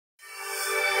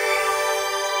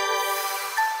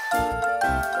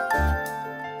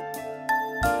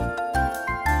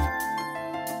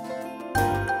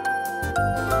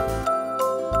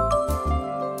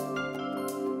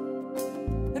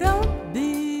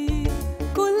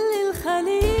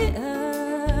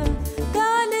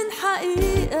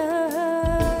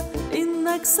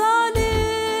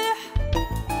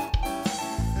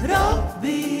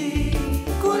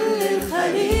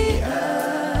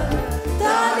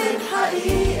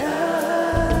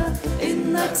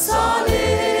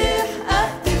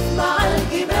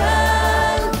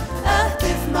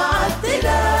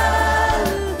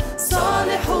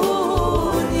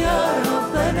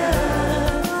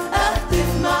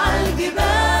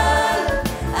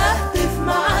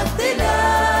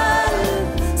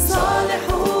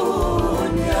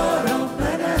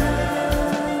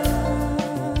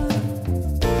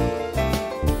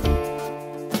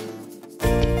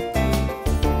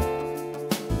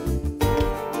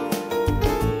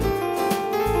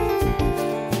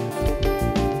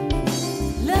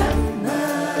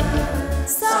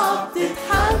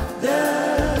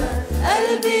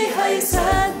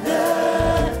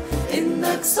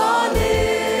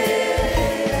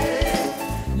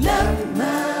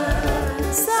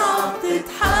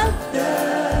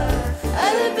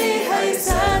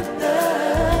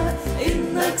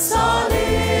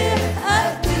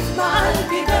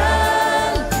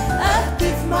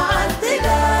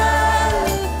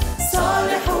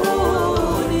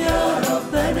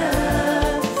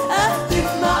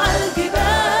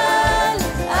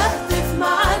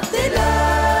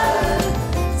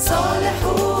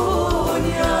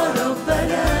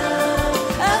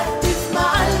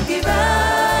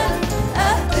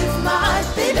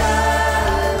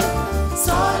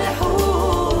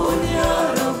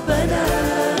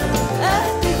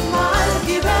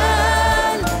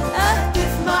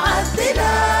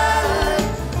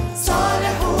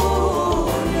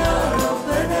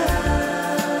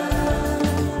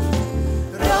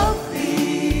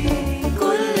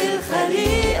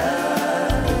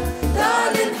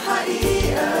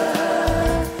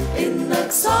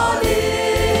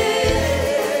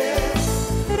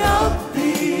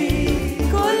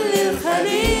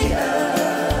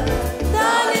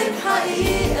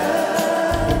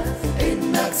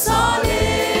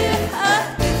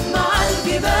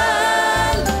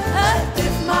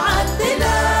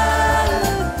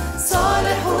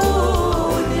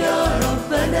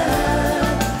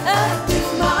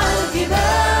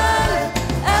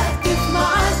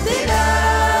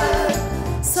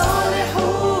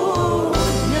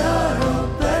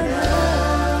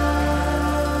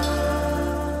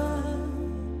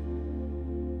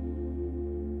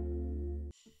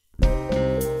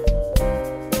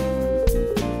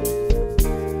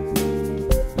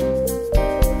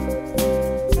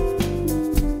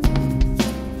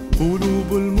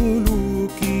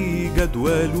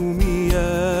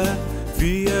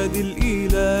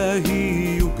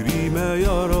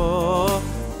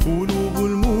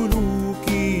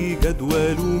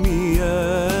جدول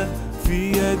مياه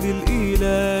في يد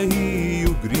الإله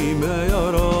يجري ما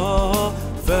يرى،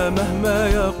 فمهما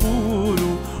يقول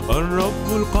الرب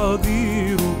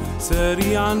القدير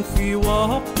سريعا في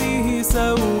وقته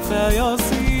سوف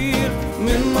يصير.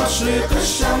 من مشرق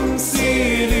الشمس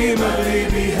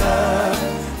لمغربها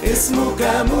اسمك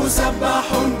مسبح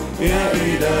يا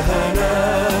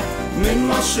إلهنا. من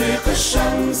مشرق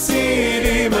الشمس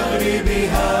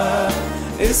لمغربها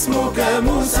اسمك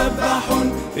مسبح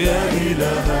يا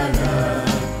إلهنا.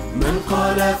 من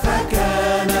قال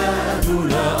فكان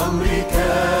دون أمرك،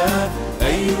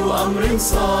 أي أمر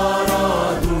صار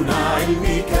دون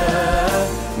علمك.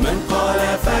 من قال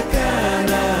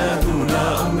فكان دون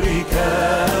أمرك،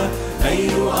 أي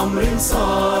أمر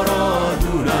صار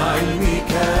دون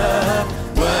علمك.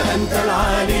 وأنت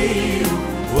العلي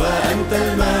وأنت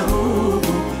المهوب،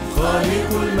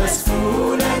 خالق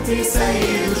المسفونة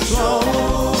سيد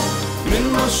الشعوب. من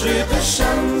مشرق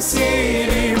الشمس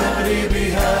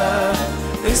لمغربها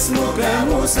اسمك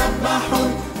مسبح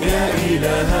يا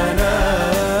إلهنا.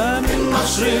 من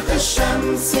مشرق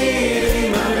الشمس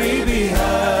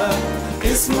لمغربها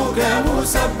اسمك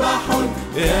مسبح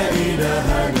يا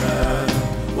إلهنا.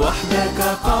 وحدك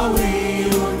قوي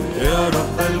يا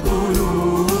رب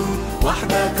الجنود،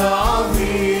 وحدك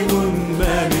عظيم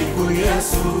ملك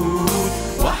يسوع.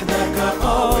 وحدك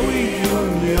قوي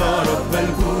يا رب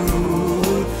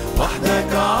الجنود،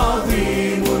 وحدك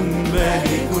عظيم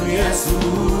ملك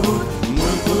يسوع.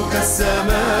 ملكك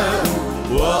السماء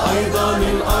وأيضا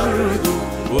الأرض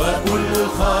وكل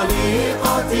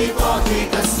الخليقة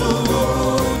تعطيك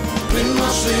السجود. من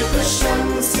مشرق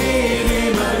الشمس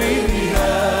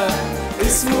لمغربها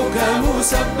اسمك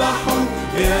مسبح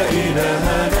يا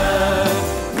إلهنا.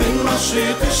 من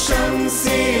مشرق الشمس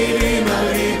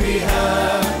لمغربها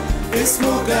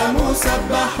اسمك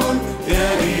مسبح يا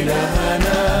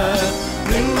إلهنا.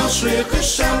 من مشرق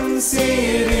الشمس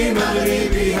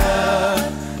لمغربها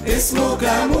اسمك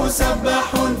مسبح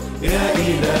يا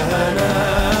إلهنا.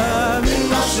 من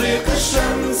مشرق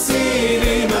الشمس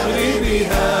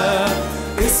لمغربها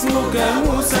اسمك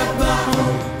مسبح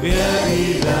يا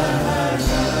إلهنا.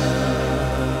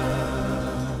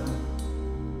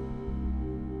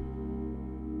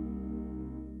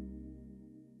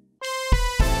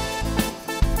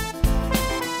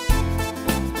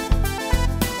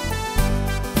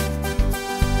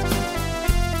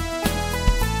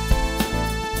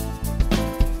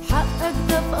 حقك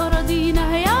ده في أراضينا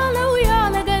هيعلى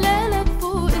ويعلى جلالك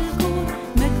فوق الكون.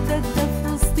 مجدك ده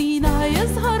في وسطينا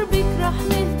هيظهر بيك رح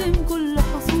نهدم كل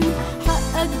حصون.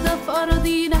 حقك ده في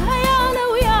أراضينا هيعلى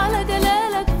ويعلى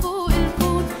جلالك فوق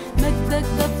الكون. مجدك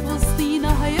ده في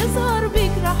وسطينا هيظهر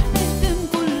بيك رح نهدم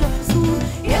كل حصون.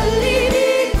 يلي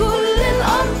ليك كل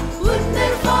الأرض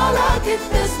وبنرفع لك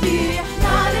التسبيح،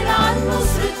 نعلن عن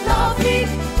نصرتنا فيك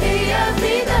هي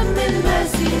في دم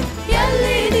المسيح.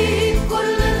 يلي ليك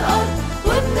كل الأرض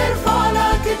وبنرفع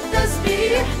لك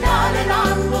التسبيح، نعلن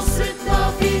عن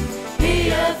نصرتنا فيك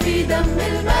هي في دم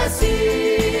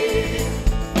المسيح.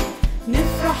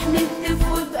 نفرح نهتف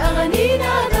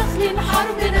وبأغانينا داخلين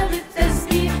حربنا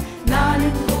بالتسبيح،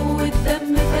 نعلن قوة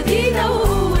دم فدينا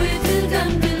وقوة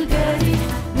الجنب الجريح.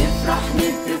 نفرح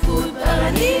نهتف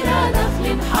وبأغانينا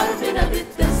داخلين حربنا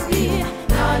بالتسبيح،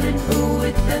 نعلن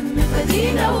قوة دم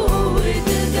فدينا وقوة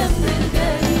الجنب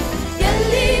الجريح.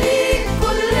 يلي ليك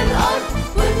كل الأرض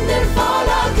وبنرفع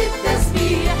لك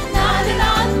التسبيح، نعلن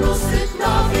عن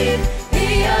نصرتنا فيك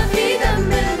هي في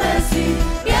دم المسيح.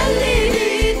 يلي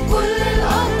ليك كل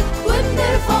الأرض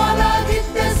وبنرفع لك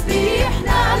التسبيح،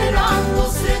 نعلن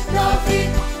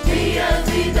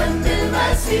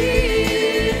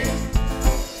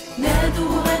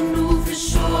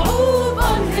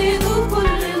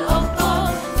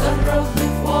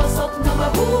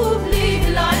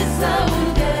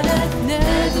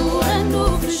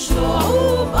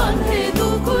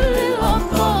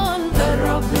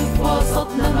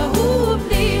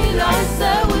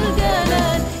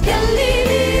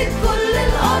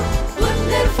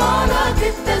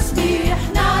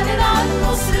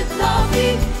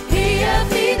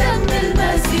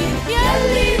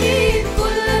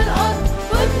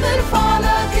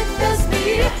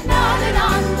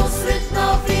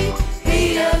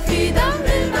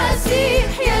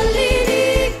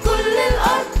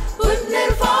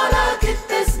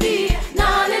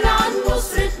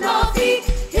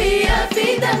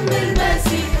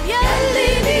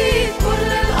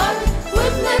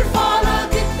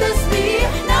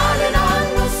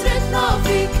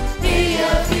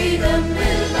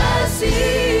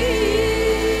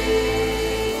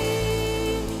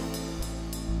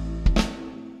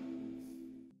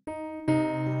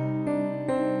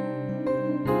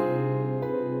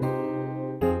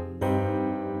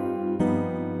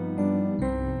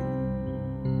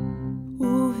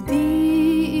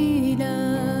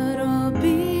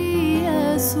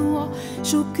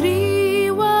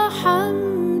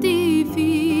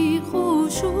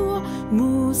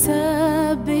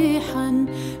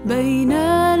بين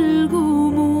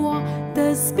الجموع،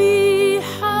 تسبيح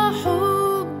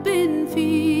حب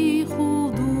في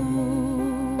خضوع،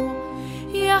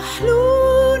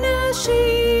 يحلو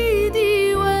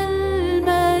نشيدي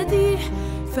والمديح،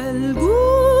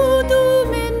 فالجود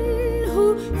منه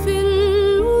في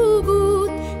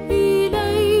الوجود،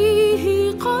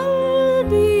 إليه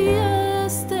قلبي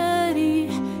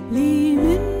يستريح، لي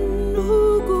منه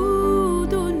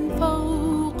جود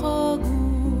فوق جود.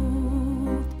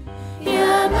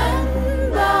 يا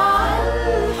منبع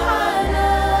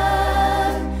الحنان،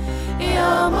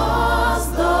 يا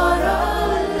مصدر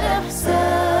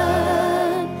الإحسان،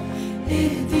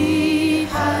 اهدي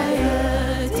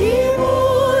حياتي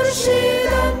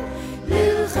مرشدا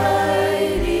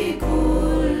للخير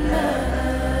كلها.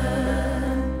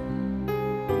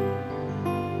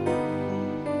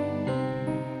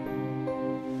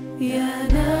 يا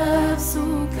نفس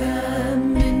كم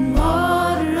من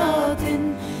مرة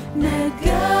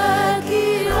نجاك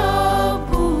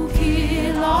ربك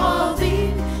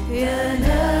العظيم، يا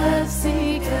نفسي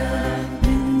كم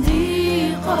من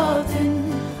ضيقة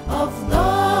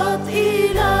أفضت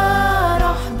إلى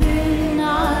رحب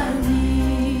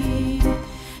عميم.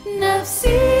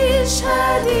 نفسي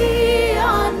اشهدي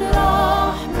عن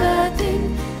رحمة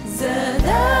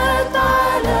زادت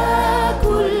على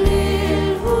كل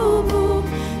الهموم،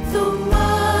 ثم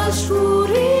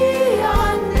اشكري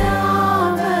عن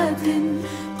نعمة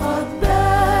قد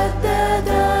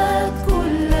بددت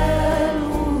كل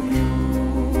الغيوم.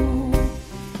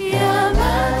 يا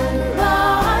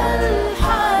منبع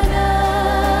الحنان،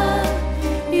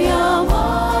 يا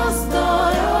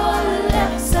مصدر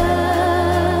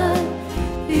الإحسان،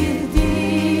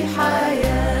 اهدي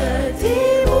حياتي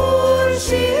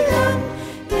مرشدا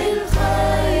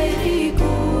للخير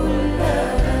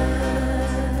كلها.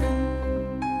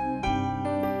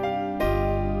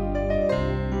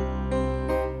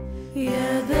 يا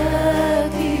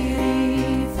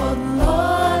ذاكري فضل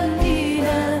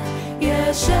الإله، يا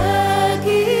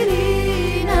شاكرين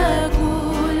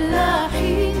كل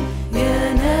حين، يا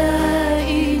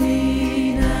نائلين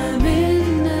من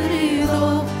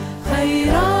رضا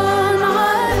خيرا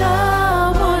على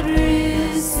مر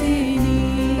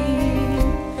السنين.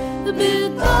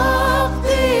 بالتقديمات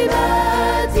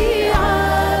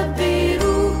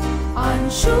عبروا عن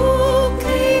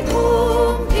شكركم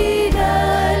إلى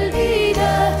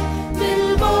الإله،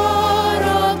 بالبركات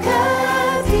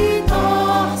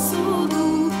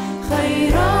تحصدوا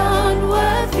خيرا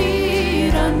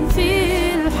وفيرا في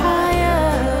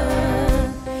الحياة.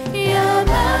 يا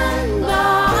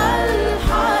منبع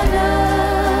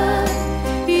الحنان،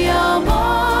 يا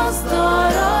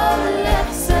مصدر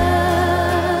الإحسان،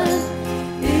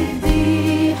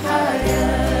 اهدي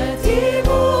حياتي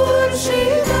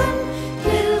مرشدا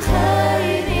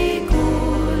للخير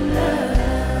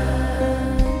كلها.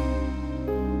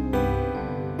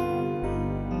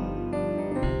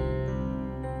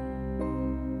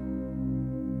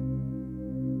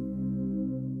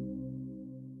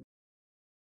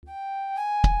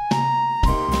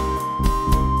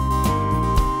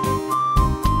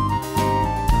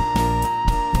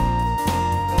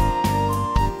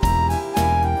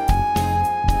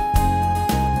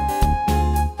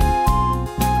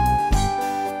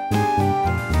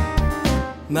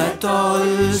 ما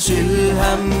تعولش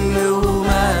الهم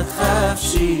وما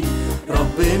تخافش،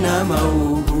 ربنا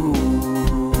موجود،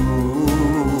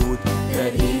 يا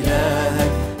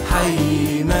إلهك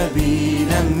حي ما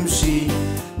بينامش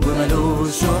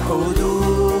وملوش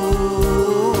حدود.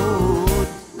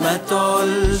 ما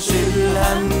تعولش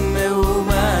الهم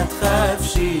وما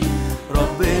تخافش،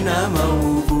 ربنا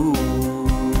موجود،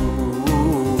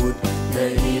 يا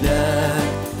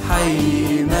إلهك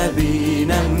حي ما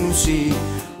بينامش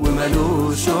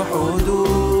وملوش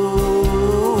حدود.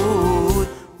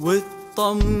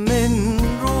 واطمن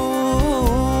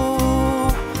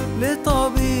روح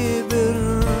لطبيب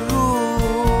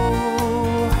الروح،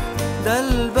 ده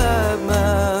الباب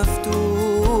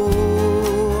مفتوح،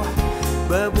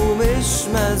 بابه مش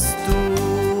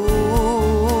مسدود،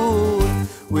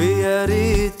 ويا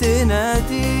ريت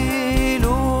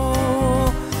تناديله،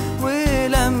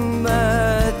 ولما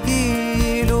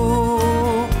تجيله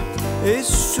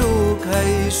الشوك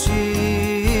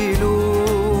هيشيله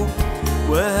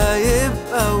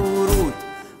وهيبقى ورود.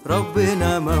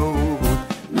 ربنا موجود.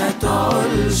 ما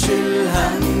تعولش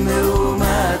الهم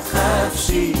وما تخافش،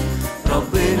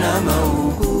 ربنا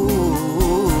موجود،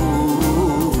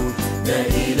 ده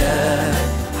إله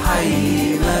حي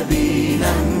ما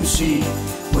بينامش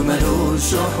وملوش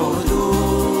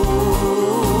حدود.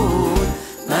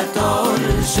 ما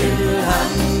تعولش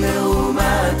الهم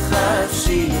وما تخافش،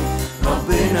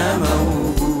 ربنا ربنا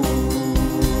موجود،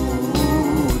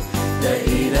 ده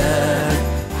إله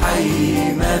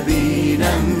حي ما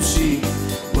بينامشي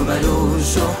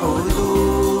وملوش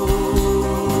حدود.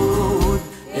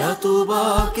 يا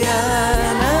طوباك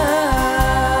يا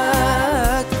هناك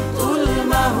طول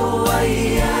ما هو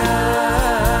وياك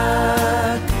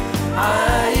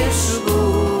عايش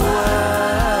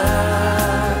جواك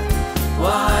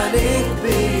وعليك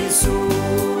بيسود،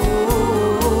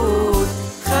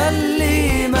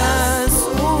 خليه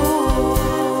مسؤول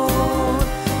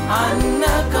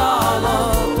عنك على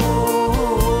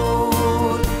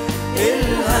طول.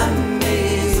 الهم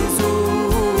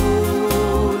يزول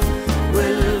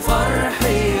والفرح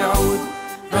يعود،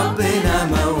 ربنا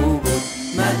موجود.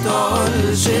 ما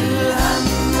تعولش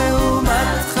الهم وما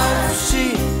تخافش،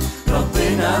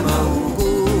 ربنا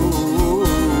موجود،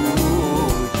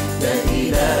 ده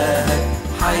إلهك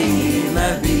حي ما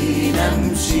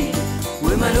بينامشي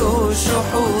وملوش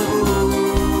حدود.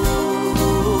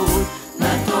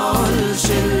 ما تعولش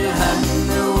الهم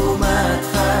وما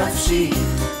تخافش،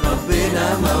 ربنا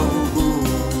موجود،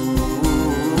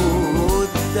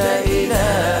 ده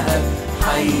إلهك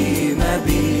حي ما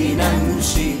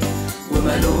بينامشي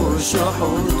وملوش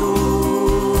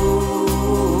حدود.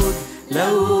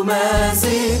 لو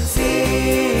ماسك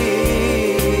فيه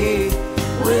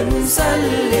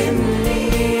ومسلم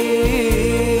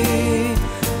ليه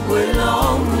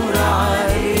والعمر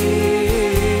عليه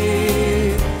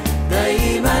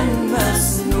دايما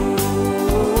مسنود،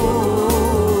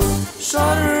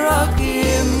 شرك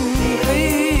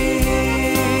يمحيه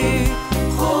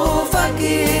خوفك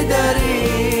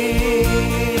يداريه،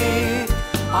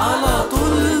 على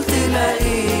طول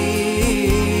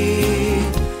تلاقيه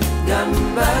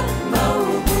جنبك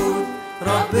موجود،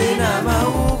 ربنا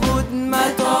موجود. ما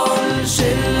تعولش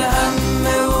الهم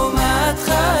وما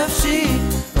تخافش،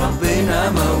 ربنا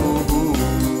موجود،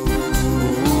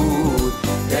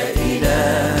 ده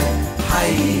إله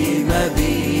حي ما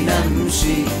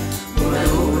بينامشي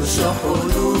وملوش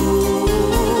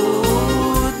حدود.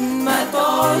 ما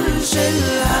تعولش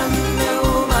الهم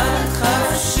وما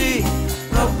تخافش،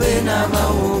 ربنا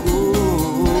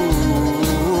موجود،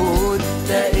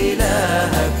 ده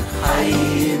إلهك حي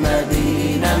ما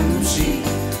بينامشي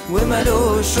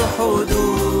وملوش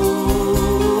حدود،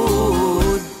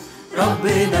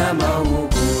 ربنا موجود.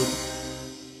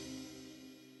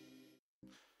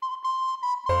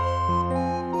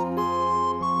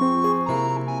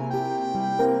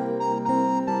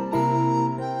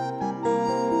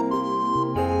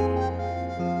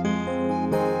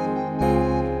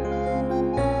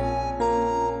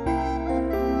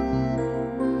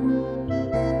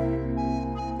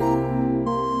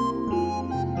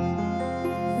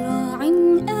 راع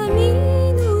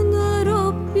أمين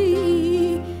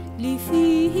ربي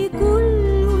لفيه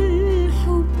كل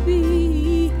الحب،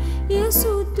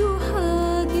 يسد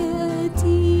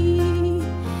حاجاتي.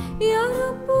 يا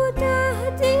رب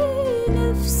تهدي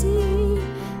نفسي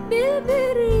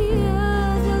بالبر يا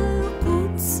ذا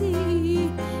القدس،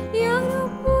 يا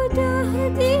رب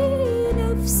تهدي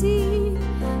نفسي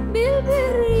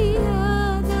بالبر يا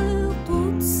ذا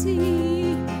القدس.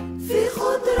 في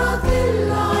خضرة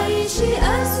العيش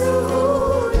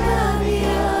أسهو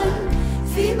ناميا،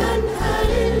 في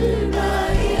منهل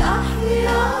الماء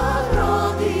أحيا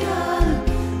راضيا.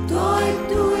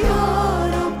 تعد يا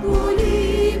رب لي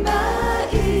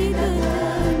مائدة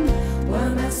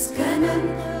ومسكنا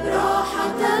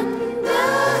راحة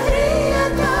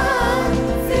داهرية.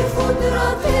 في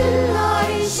خضرة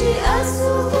العيش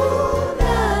أسهو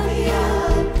ناميا،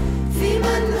 في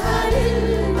منهل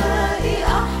الماء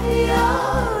أحيا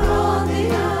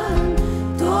راضيا.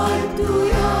 تعد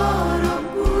يا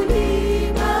رب لي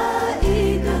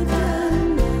مائدة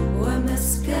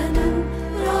ومسكنا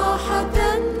راحة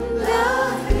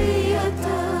داهرية.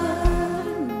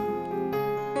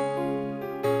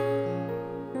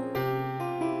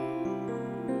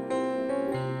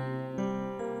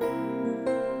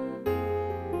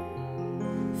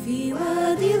 في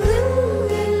وادي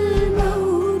ظل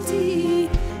الموت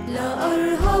لا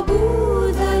أرهب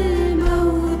ذا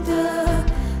الموت،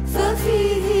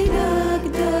 ففيه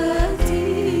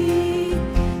نجدتي.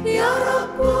 يا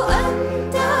رب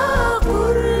أنت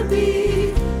قربي،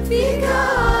 فيك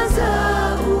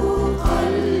عزاء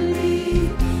قلبي.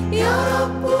 يا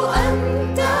رب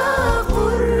أنت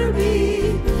قربي،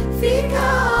 فيك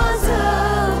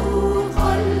عزاء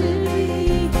قلبي.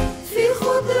 في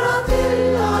خضرة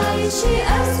العيش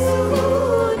أسهو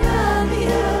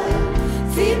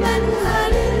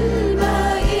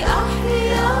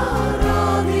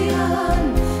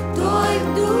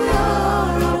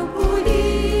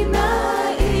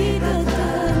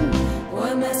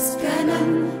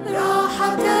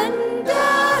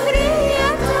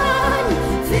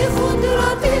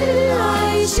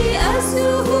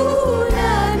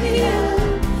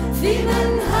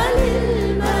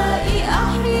للماء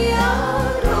أحيا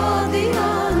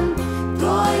راضيا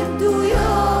تعد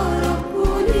يا رب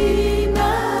لي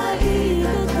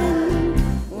مائدة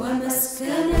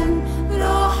ومسكنا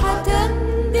راحة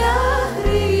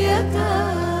دهرية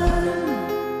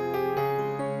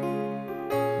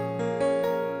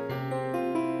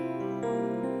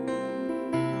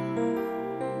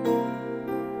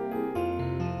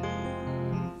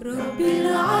ربي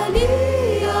العلي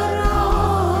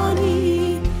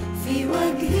يرعاني في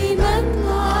وجه من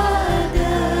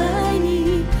عاداني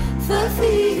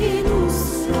ففيه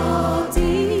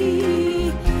نصرتي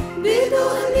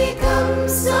بدهنك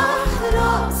امسح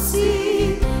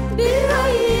رأسي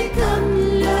بريك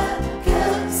املأ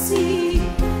كأسي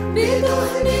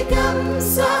بدهنك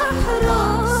امسح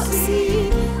رأسي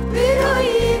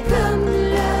بريك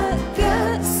املأ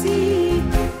كأسي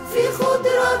في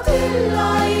خضرة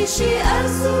العيش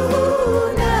أزهو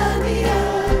ناميا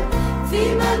في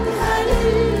منهل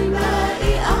الماء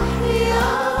أحيا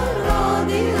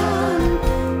راضيا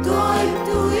تعد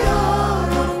يا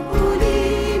رب لي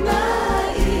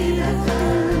مائدة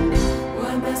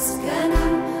ومسكنا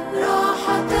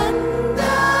راحة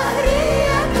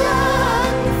دهرية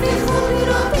في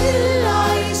خضرة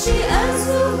العيش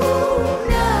أزهو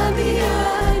ناميا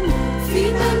في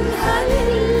منهل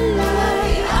الماء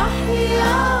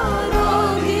أحيا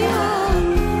راضيا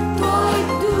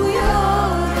تعد يا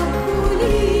رب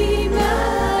لي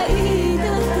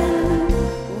مائدة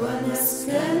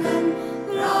ومسكنا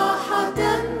راحة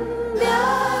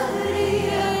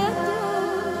دهرية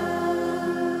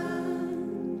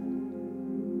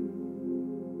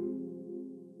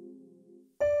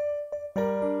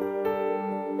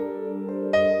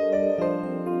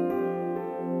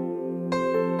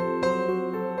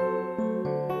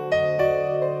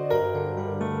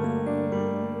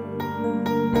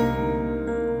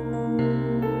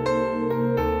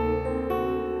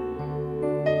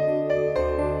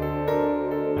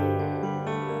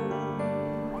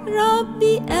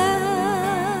ربي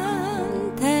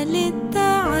أنت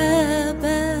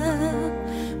للتعابى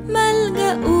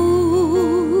ملجأ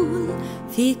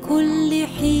في كل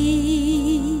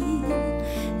حين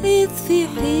إذ في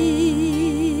حضنك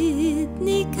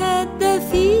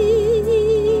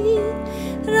الدفين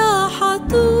راحة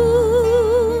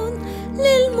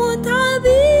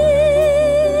للمتعبين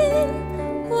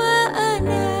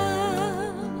وأنا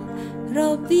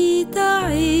ربي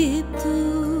تعبت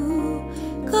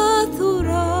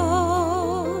كثرت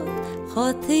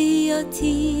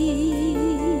خطيتي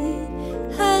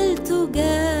هل تجددا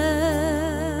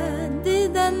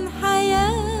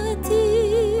حياتي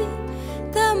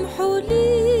تمحو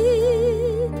لي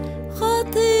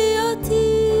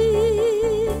خطيتي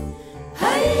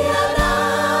هيا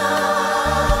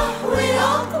نحو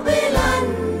أقبلن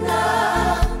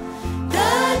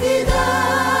تاجدا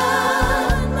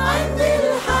عند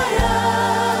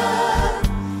الحياة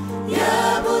يا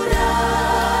بني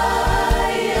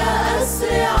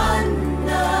أسرعن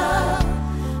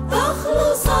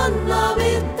تخلصن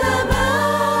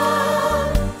بالتمام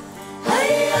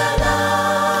هيا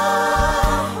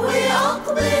نحو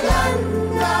أقبلن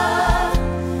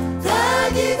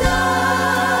تاجدا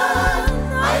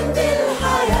عند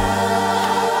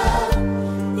الحياة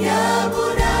يا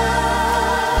بني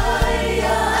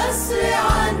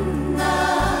أسرعن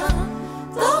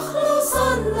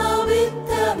تخلصن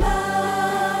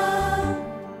بالتمام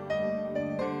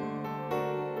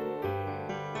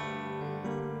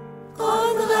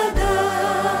قد غدا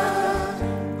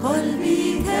قلبي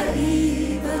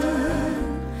كئيبا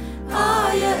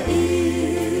أعيا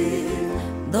إذ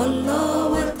ضل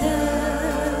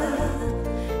وتاب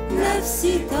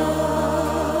نفسي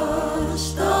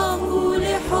تشتاق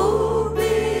لحبك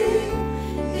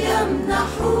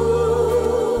يمنح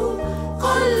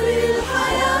قلبي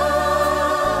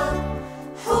الحياة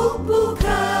حبك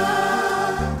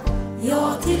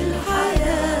يعطي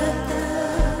الحياة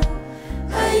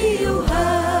أيها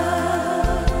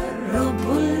الرب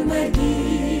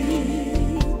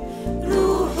المجيد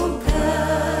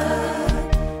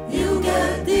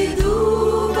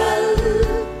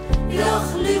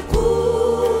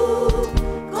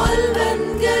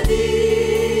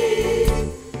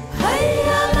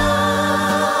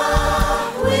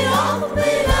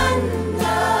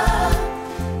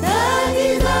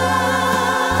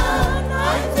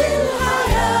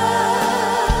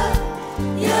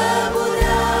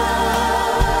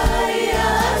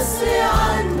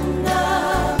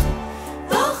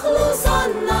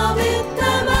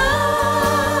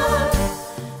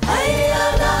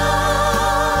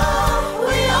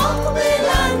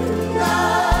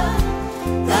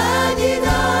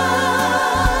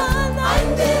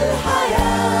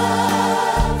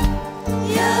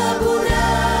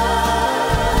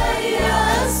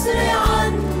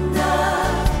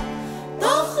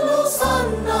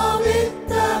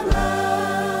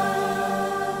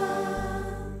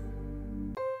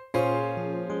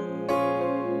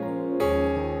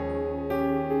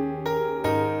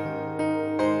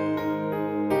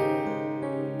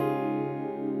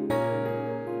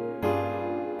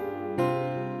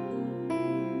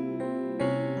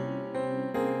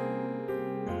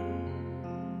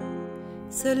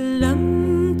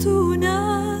سلمت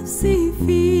نفسي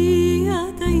في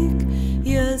يديك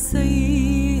يا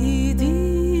سيدي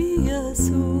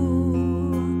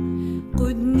يسوع،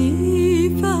 قدني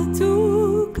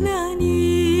فتكلني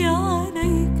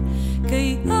عليك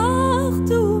كي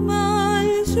أخدم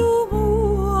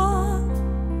الجموع،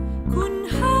 كن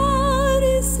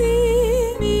حارسي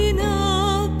من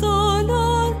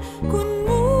الضلال، كن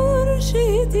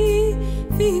مرشدي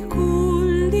في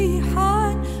كل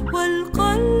حال،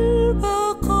 والقلب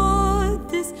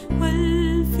قدس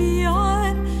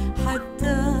والفعال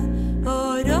حتى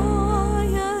أرى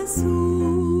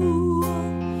يسوع.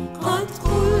 قد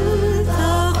قلت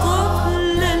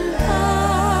قبل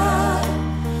الآن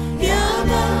يا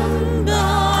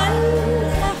منبع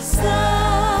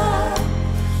الإحسان،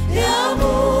 يا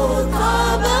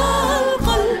متعب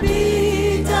القلب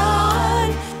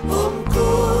تعال،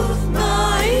 امكث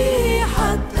معي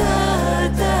حتى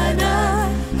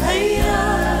تنال، هيا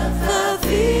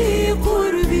ففي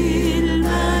قربي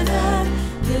المنال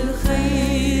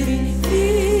للخير في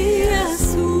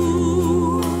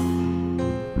يسوع.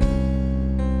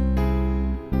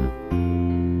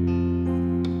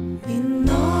 إن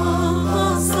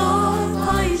نقصت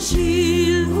عيشي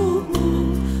الهموم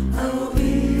أو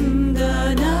إن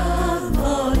دنا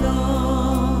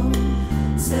الظلام،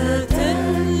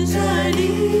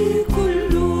 ستنجلي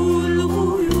كل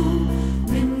الغيوم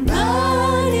من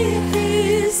مانح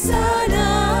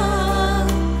السلام.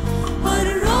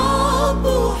 الرب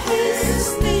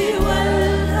حصني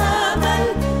والأمل،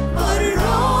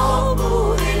 الرب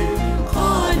إن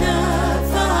قال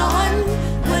فعل،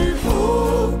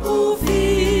 والحب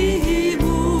فيه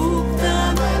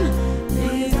مكتمل،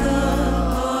 لذا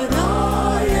أرى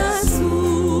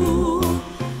يسوع.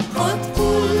 قد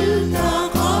قلت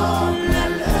قبل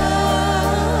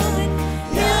الآن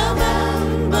يا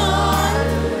منبع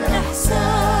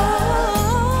الإحسان،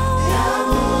 يا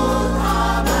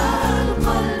متعب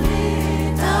القلب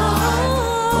تعال،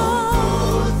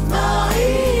 امكث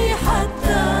معي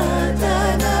حتى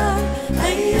تنال،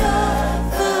 هيا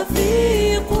ففي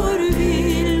قربي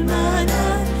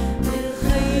المنال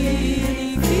للخير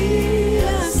في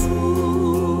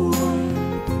يسوع.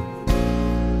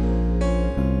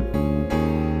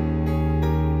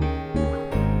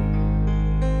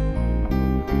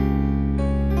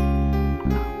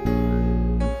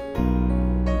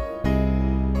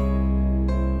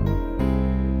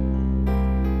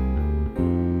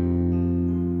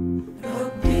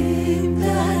 ربي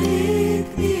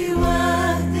امتلكني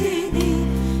واهدني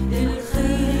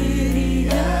للخير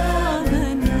يا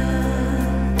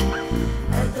منان،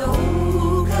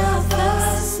 أدعوك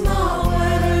فاسمع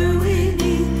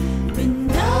وارويني من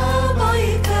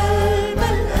نبعك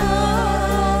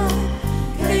الملآن،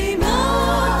 كيما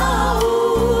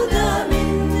أعود من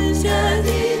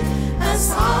جديد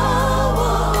أسعى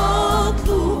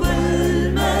وأطلب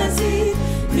المزيد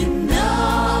من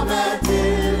نعمة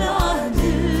العهد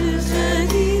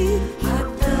الجديد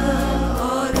حتى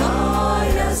أرى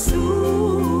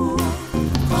يسوع.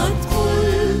 قد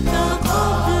قلت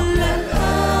قبل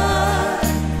الآن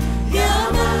يا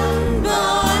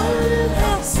منبع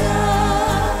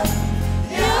الإحسان،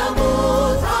 يا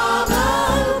متعب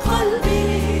القلب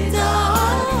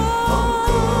تعال،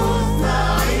 امكث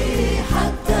معي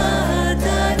حتى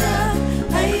تنال،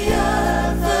 هيا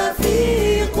ففي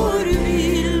قربي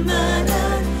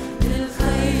المنال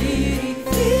للخير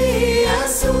في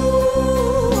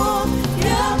يسوع.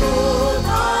 يا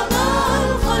متعب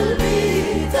القلب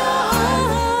تعال،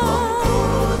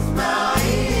 امكث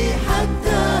معي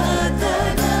حتى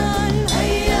تنال،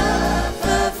 هيا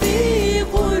ففي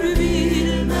قربي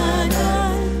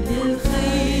المنال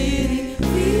للخير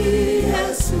في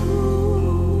يسوع.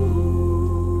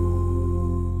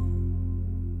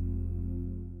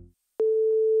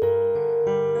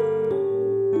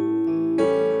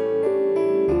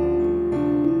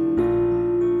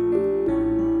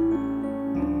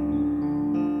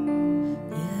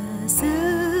 يا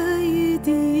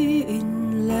سيدي إن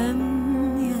لم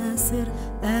يسر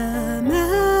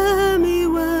أمامي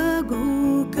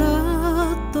وجهك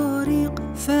الطريق،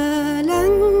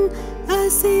 فلن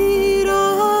أسير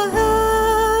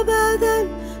أبدا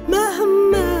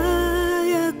مهما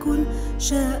يكن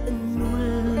شأن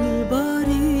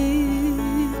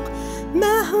البريق،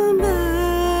 مهما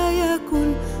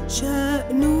يكن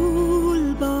شأن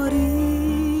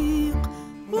البريق.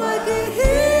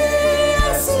 وجهي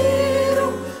يسير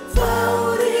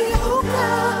فأريحك،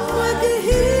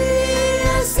 وجهي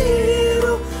يسير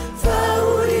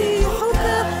فأريحك،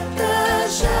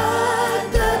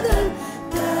 تشددا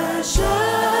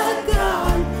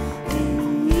تشجعا،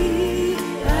 إني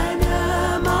أنا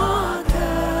معك.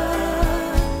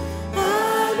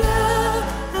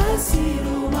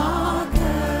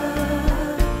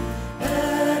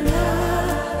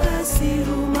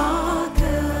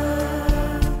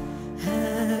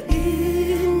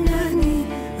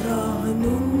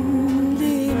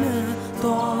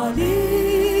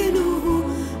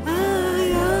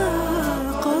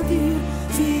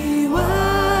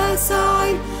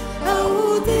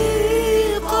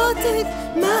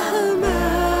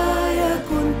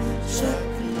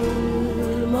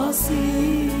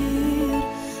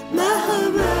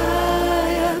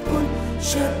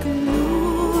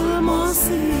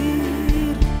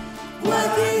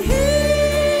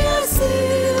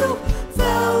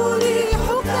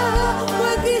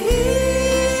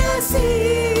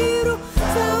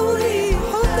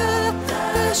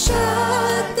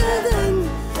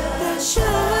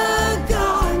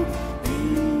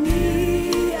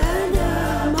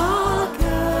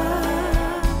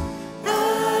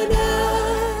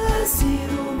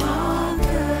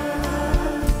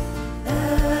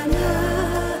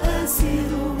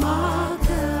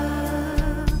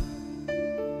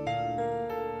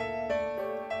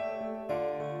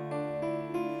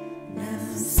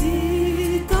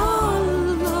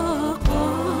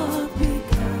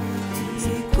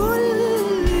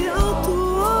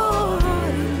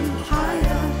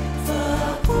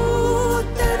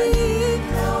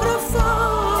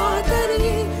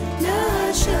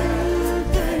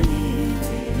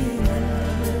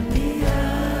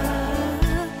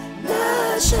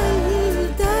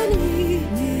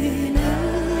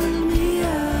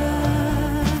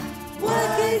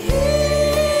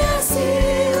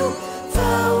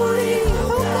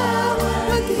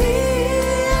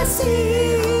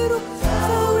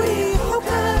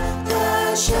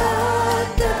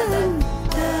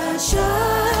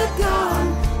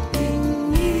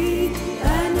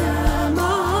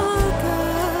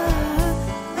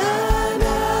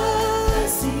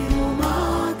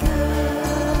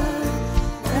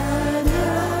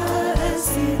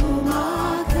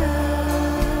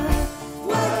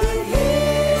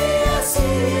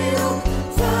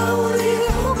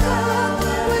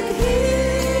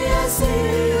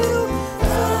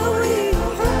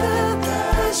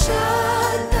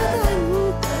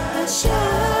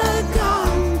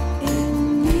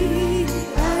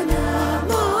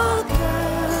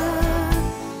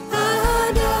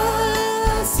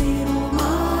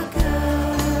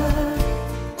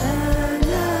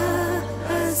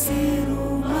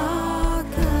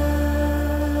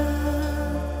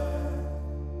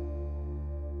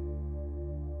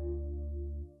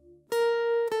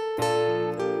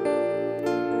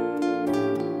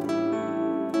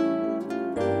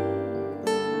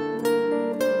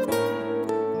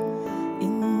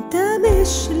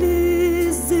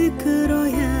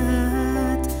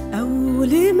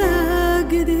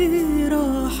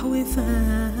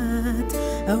 وفات،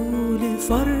 أو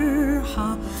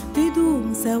لفرحة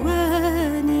تدوم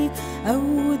ثواني أو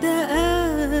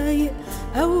دقايق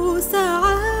أو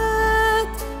ساعات.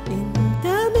 انت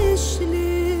مش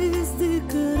للذكريات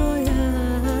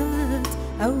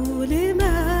أو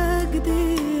لمجد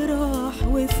راح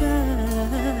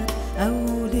وفات،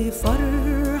 أو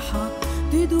لفرحة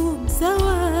تدوم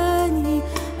ثواني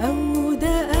أو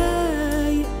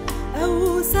دقايق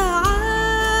أو ساعات.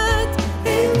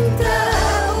 انت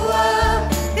أقوى،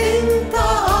 انت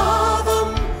أعظم،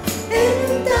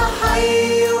 انت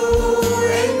حي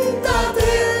وانت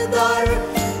تقدر،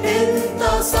 انت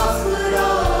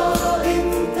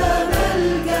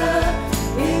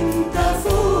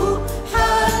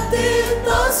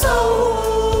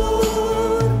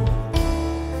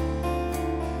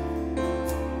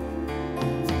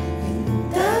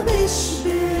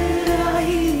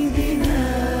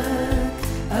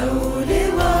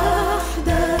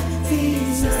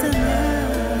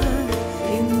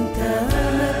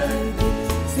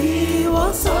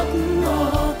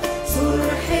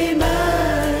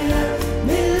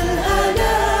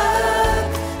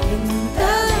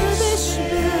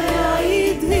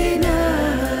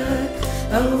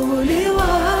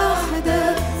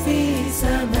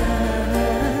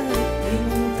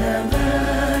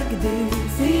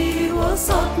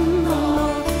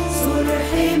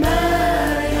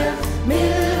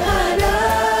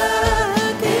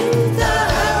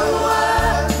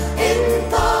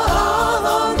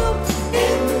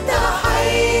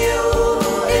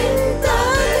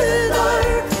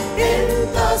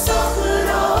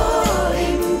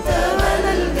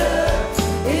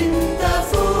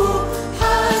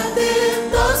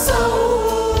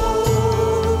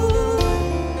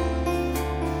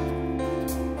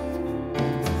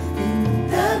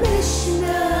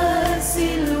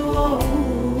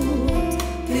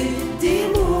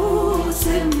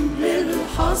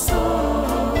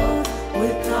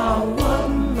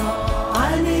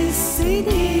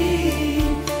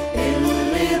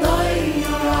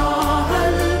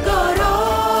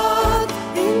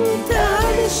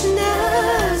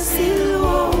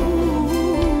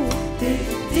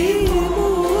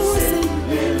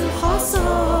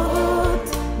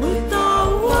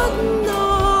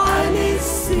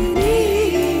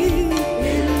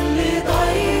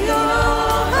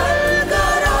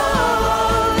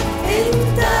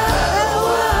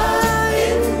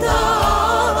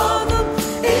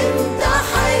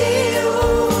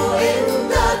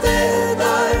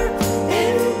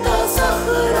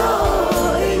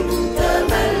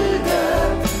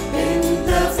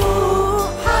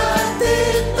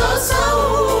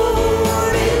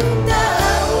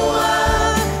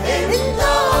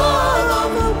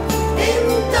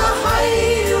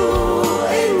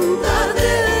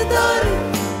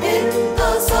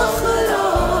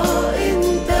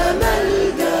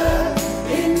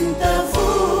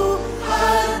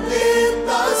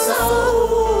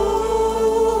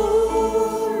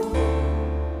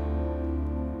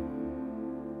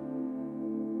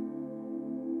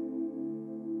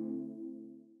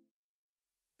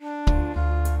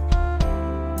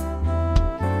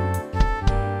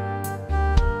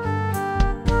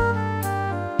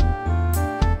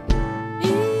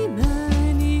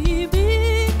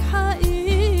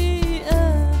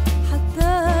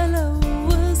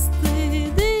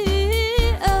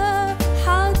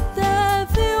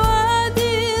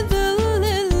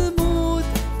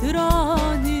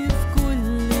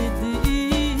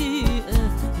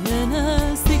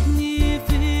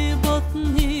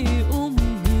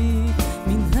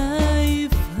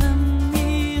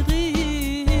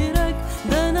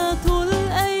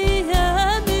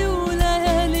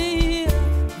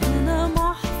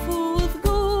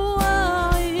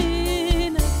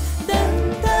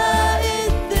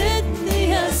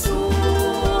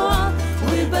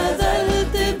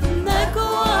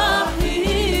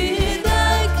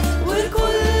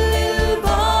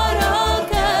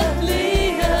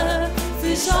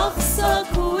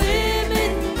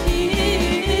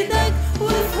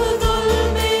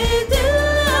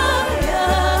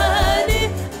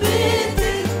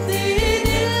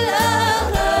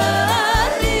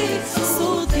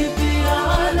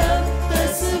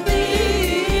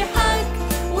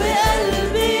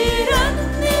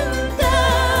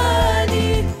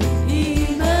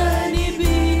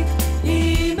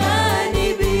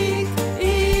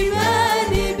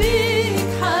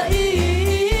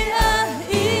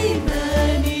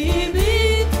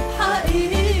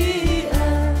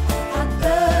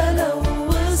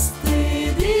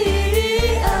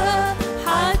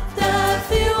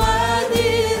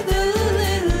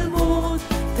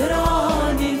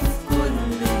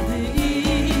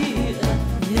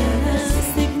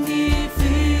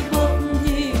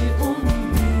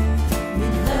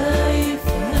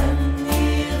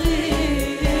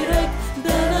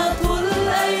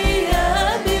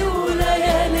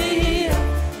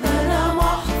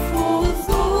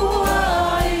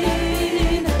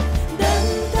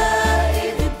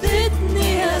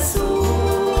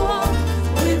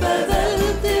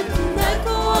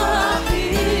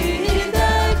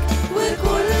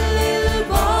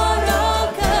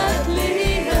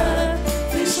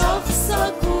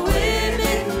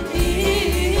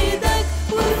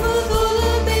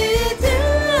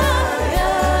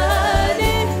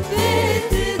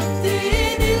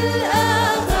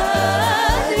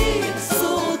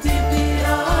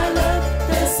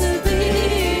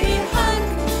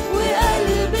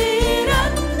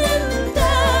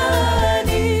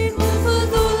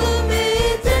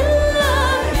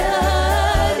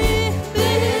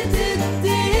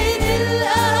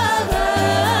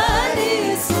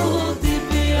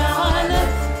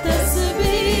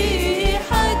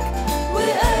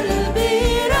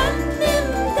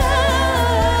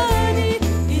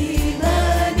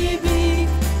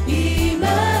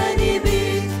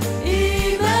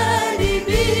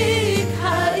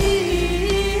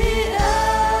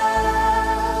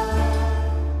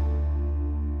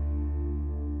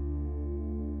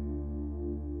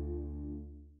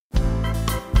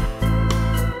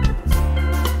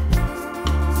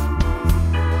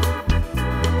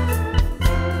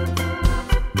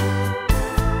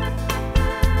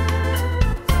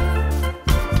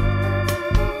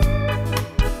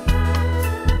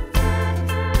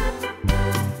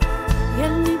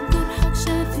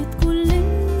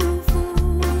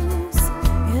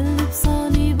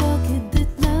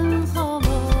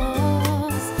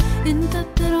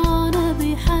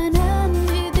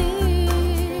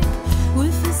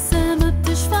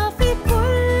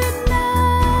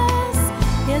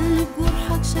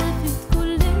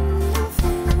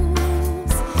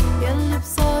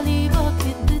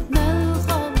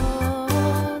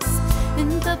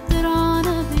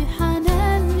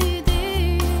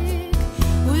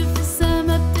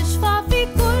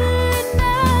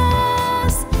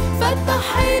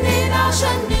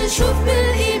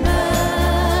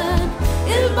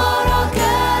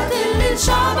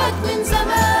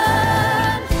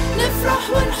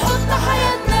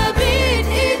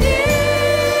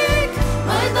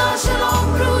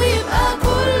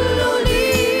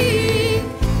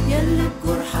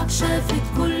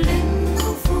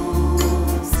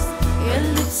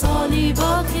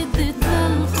بصليبك اديتنا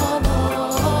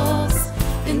الخلاص.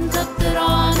 انت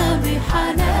بترعانا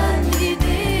بحنان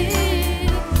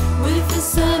ايديك، وفي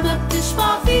السما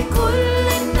بتشفع في كل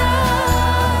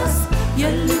الناس.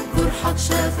 يلي بجرحك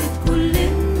شافت كل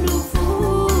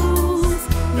النفوس،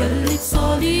 يلي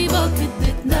بصليبك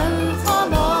اديتنا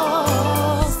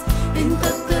الخلاص. انت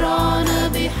بترعانا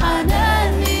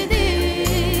بحنان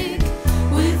ايديك،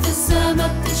 وفي السما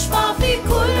بتشفع في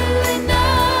كل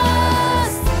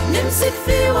الناس. نمسك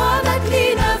في وعدك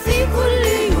لينا في كل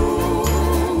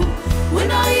يوم،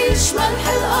 ونعيش ملح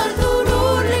الارض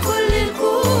ونور لكل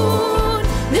الكون.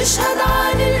 نشهد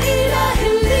عن الاله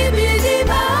اللي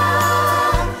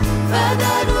بدماء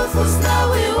فدى نفوسنا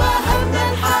ووهبنا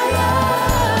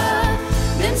الحياه.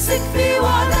 نمسك في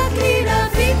وعدك لينا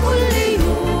في كل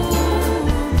يوم،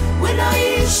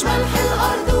 ونعيش ملح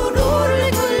الارض ونور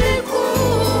لكل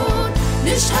الكون.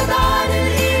 نشهد عن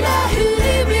الاله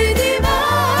اللي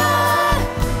بدماء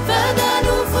فدى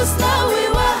نفوسنا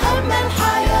ووهبنا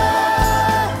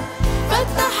الحياه.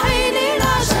 فتح عينينا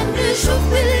عشان نشوف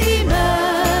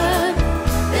بالايمان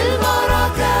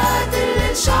البركات اللي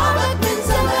لشعبك من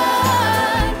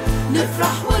زمان.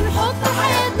 نفرح ونحط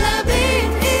حياتنا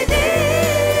بين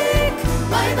ايديك،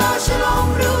 ما يضيعش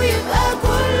العمر ويبقى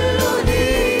كله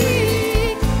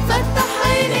ليك. فتح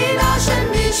عينينا عشان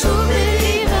نشوف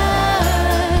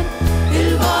بالايمان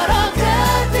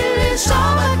البركات اللي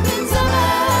لشعبك من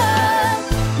زمان.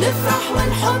 نفرح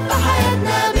ونحط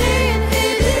حياتنا بين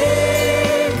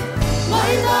ايديك، ما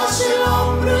يضيعش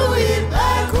العمر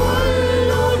ويبقى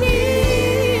كله ليك.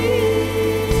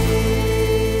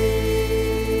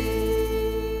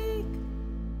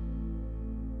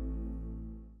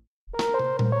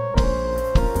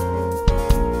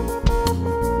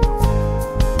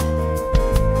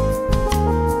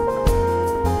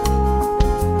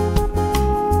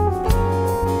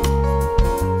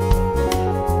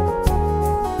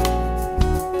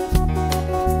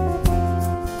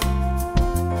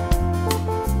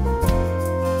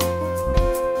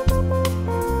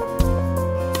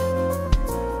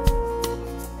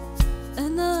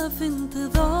 أنا في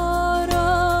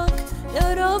انتظارك يا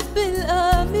رب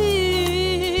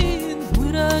الأمين،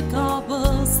 وراكع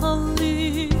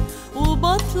بصلي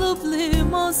وبطلب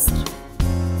لمصر.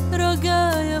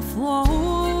 رجايا في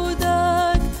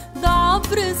وعودك ده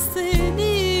عبر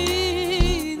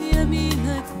السنين،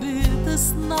 يمينك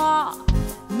بتصنع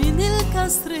من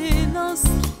الكسر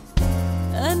نصر.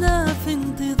 أنا في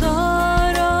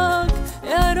انتظارك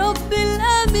يا رب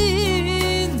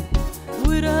الأمين،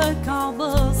 وراكع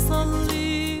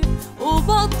بصلي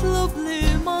وبطلب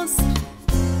لمصر.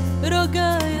 رجايا